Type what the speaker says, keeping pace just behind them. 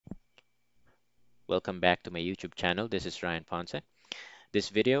Welcome back to my YouTube channel. This is Ryan Ponce. This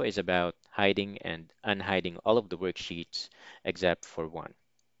video is about hiding and unhiding all of the worksheets except for one.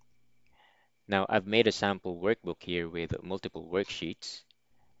 Now, I've made a sample workbook here with multiple worksheets.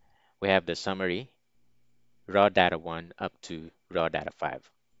 We have the summary, raw data 1 up to raw data 5.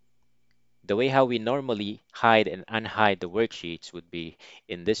 The way how we normally hide and unhide the worksheets would be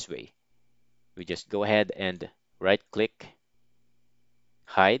in this way. We just go ahead and right-click,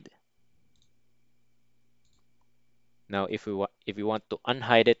 hide. Now, if we want to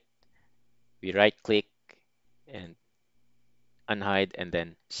unhide it, we right-click and unhide and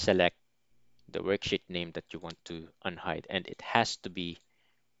then select the worksheet name that you want to unhide, and it has to be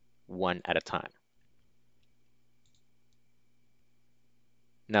one at a time.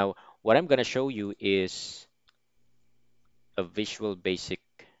 Now, what I'm going to show you is a visual basic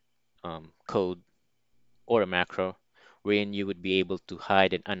code or a macro wherein you would be able to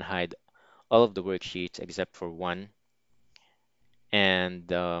hide and unhide all of the worksheets except for one, and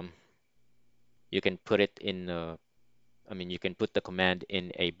you can put it in you can put the command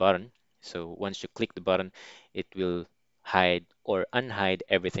in a button. So once you click the button, it will hide or unhide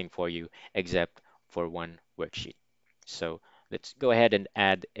everything for you except for one worksheet. So let's go ahead and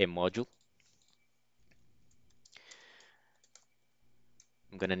add a module.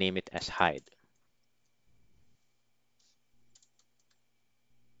 I'm going to name it as hide.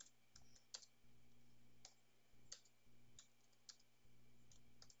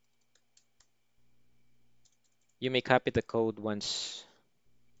 You may copy the code once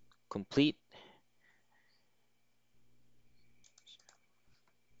complete.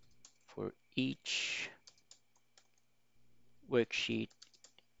 For each worksheet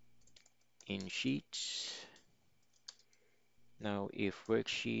in sheets. Now, if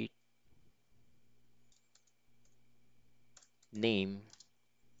worksheet name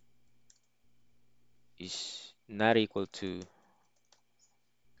is not equal to,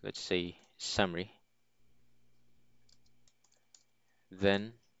 let's say, summary,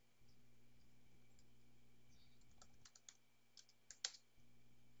 then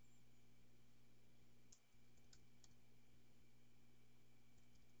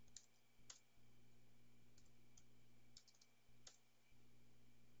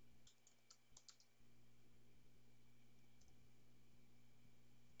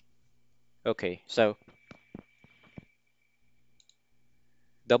okay, so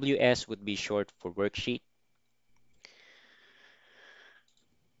WS would be short for worksheet.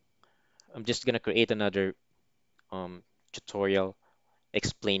 I'm just going to create another tutorial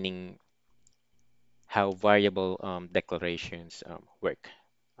explaining how variable declarations work,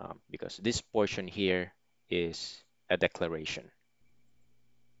 because this portion here is a declaration.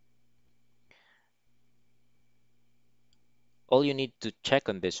 All you need to check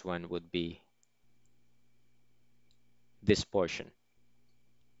on this one would be this portion.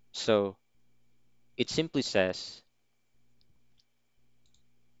 So it simply says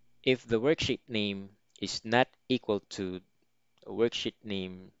if the worksheet name is not equal to a worksheet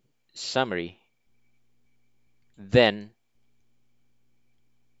name summary, then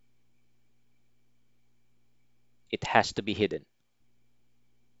it has to be hidden.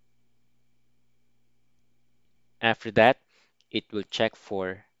 After that, it will check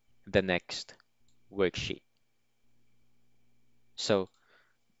for the next worksheet. So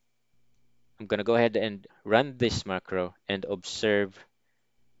I'm going to go ahead and run this macro and observe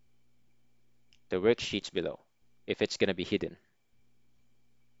the worksheets below if it's going to be hidden.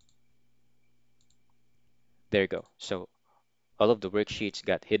 There you go. So all of the worksheets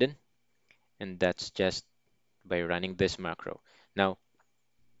got hidden, and that's just by running this macro. Now,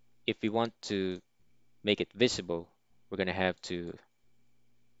 if we want to make it visible, we're going to have to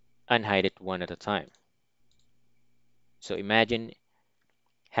unhide it one at a time. So imagine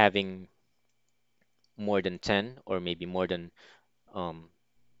having more than 10 or maybe more than um,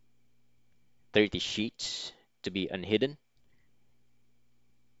 30 sheets to be unhidden.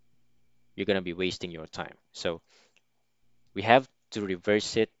 You're going to be wasting your time. So we have to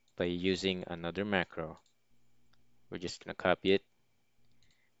reverse it by using another macro. We're just going to copy it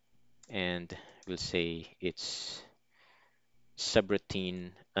and we'll say it's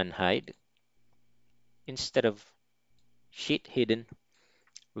subroutine unhide. Instead of sheet hidden,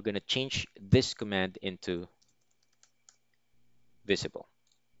 we're going to change this command into visible.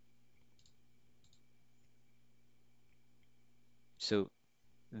 So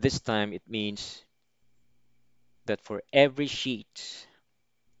this time it means that for every sheet,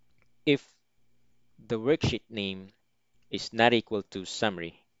 if the worksheet name is not equal to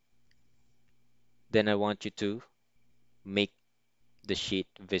summary, then I want you to make the sheet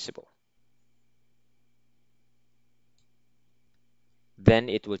visible. Then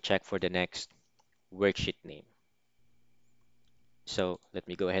it will check for the next worksheet name. So let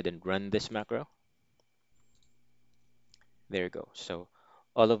me go ahead and run this macro. There you go. So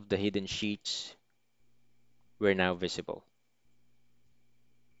all of the hidden sheets were now visible.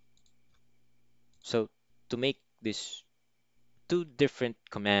 So to make these two different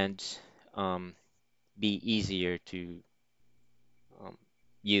commands be easier to um,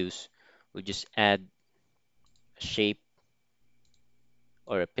 use, we'll just add a shape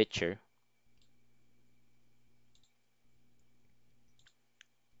or a picture.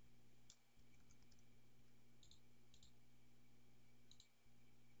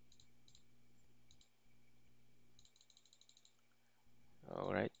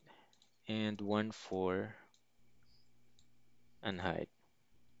 All right, and one for unhide.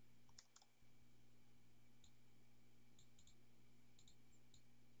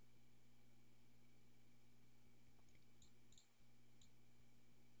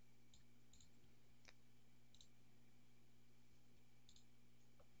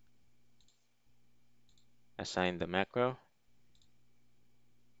 Assign the macro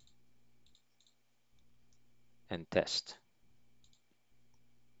and test.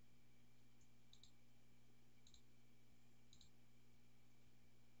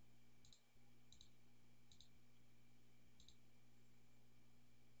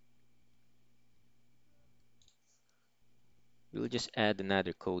 We'll just add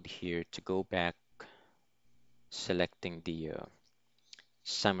another code here to go back, selecting the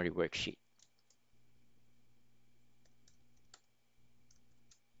summary worksheet.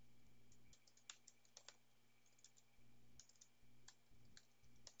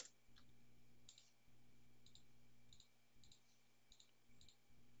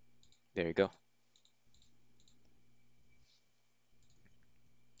 There you go.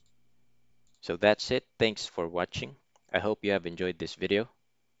 So that's it. Thanks for watching. I hope you have enjoyed this video.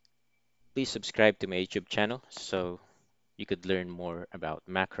 Please subscribe to my YouTube channel so you could learn more about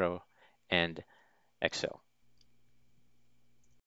macro and Excel.